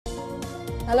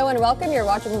Hello and welcome. You're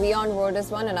watching WION World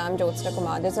is One and I'm Jyotsna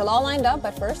Kumar. This is all lined up,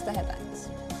 but first the headlines.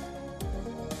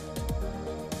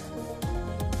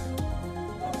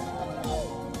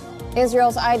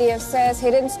 Israel's IDF says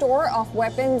hidden store of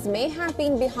weapons may have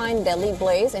been behind deadly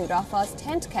blaze in Rafah's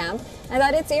tent camp and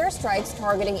that its airstrikes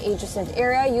targeting adjacent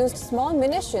area used small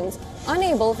munitions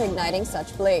unable of igniting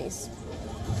such blaze.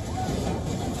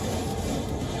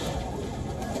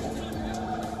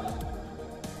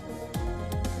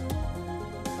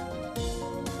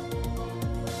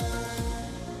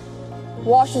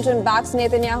 Washington backs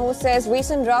Netanyahu, says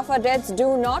recent Rafah deaths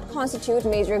do not constitute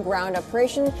major ground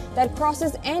operation that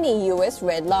crosses any U.S.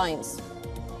 red lines.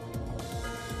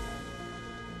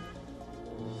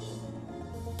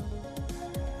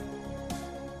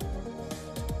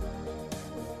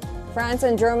 France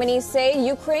and Germany say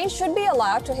Ukraine should be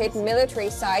allowed to hit military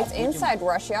sites inside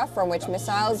Russia from which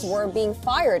missiles were being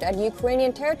fired at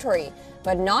Ukrainian territory,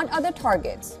 but not other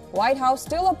targets. White House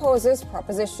still opposes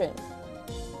proposition.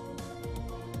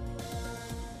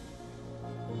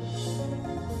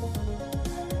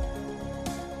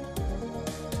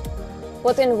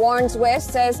 Putin warns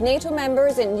West, says NATO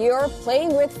members in Europe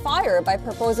playing with fire by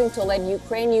proposing to let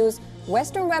Ukraine use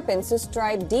Western weapons to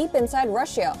strike deep inside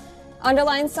Russia.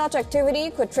 Underlines such activity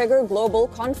could trigger global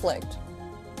conflict.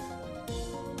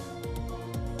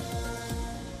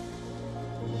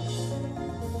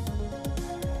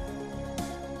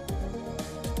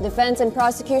 Defense and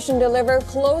prosecution deliver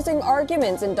closing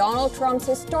arguments in Donald Trump's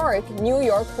historic New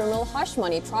York criminal hush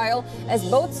money trial as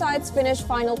both sides finish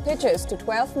final pitches to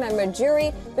 12-member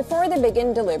jury before they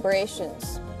begin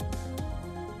deliberations.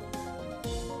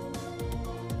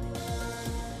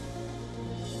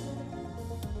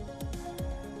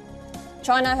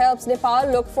 China helps Nepal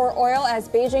look for oil as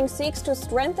Beijing seeks to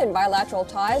strengthen bilateral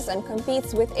ties and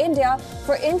competes with India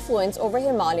for influence over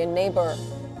Himalayan neighbor.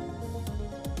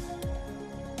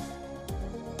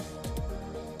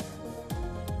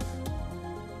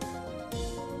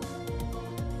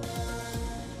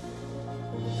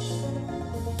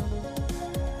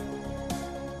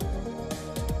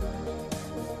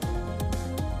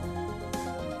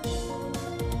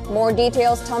 More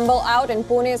details tumble out in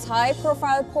Pune's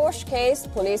high-profile Porsche case.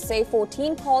 Police say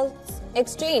 14 calls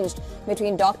exchanged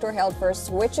between doctor held for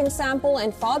switching sample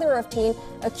and father of teen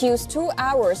accused 2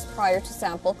 hours prior to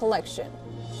sample collection.